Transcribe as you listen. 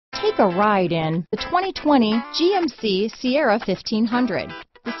Take a ride in the 2020 GMC Sierra 1500.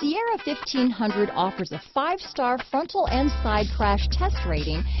 The Sierra 1500 offers a 5-star frontal and side crash test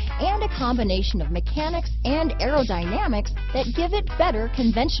rating and a combination of mechanics and aerodynamics that give it better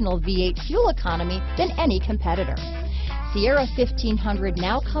conventional V8 fuel economy than any competitor. Sierra 1500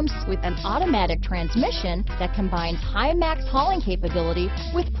 now comes with an automatic transmission that combines high max hauling capability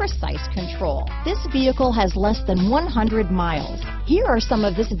with precise control. This vehicle has less than 100 miles. Here are some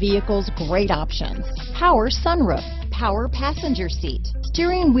of this vehicle's great options: power sunroof, power passenger seat,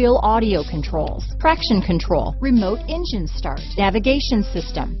 steering wheel audio controls, traction control, remote engine start, navigation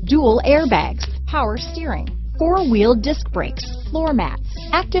system, dual airbags, power steering, 4-wheel disc brakes, floor mats,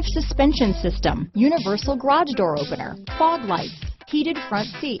 active suspension system, universal garage door opener, fog lights, heated front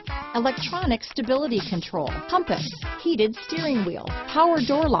seats, electronic stability control, compass, heated steering wheel, power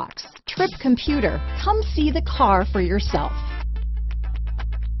door locks, trip computer. Come see the car for yourself.